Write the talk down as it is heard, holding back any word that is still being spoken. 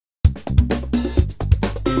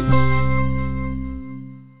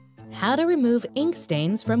How to remove ink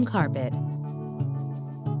stains from carpet.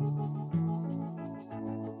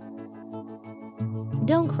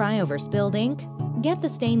 Don't cry over spilled ink. Get the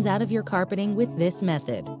stains out of your carpeting with this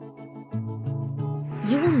method.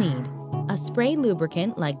 You will need a spray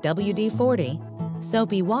lubricant like WD-40,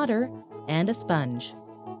 soapy water, and a sponge.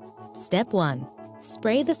 Step 1.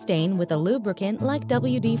 Spray the stain with a lubricant like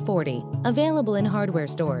WD-40, available in hardware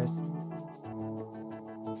stores.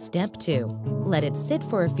 Step 2. Let it sit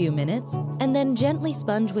for a few minutes and then gently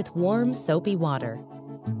sponge with warm, soapy water.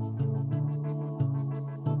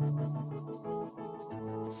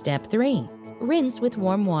 Step 3. Rinse with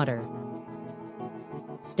warm water.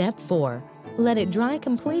 Step 4. Let it dry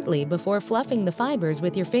completely before fluffing the fibers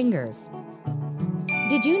with your fingers.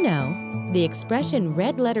 Did you know? The expression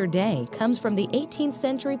red letter day comes from the 18th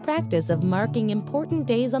century practice of marking important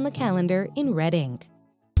days on the calendar in red ink.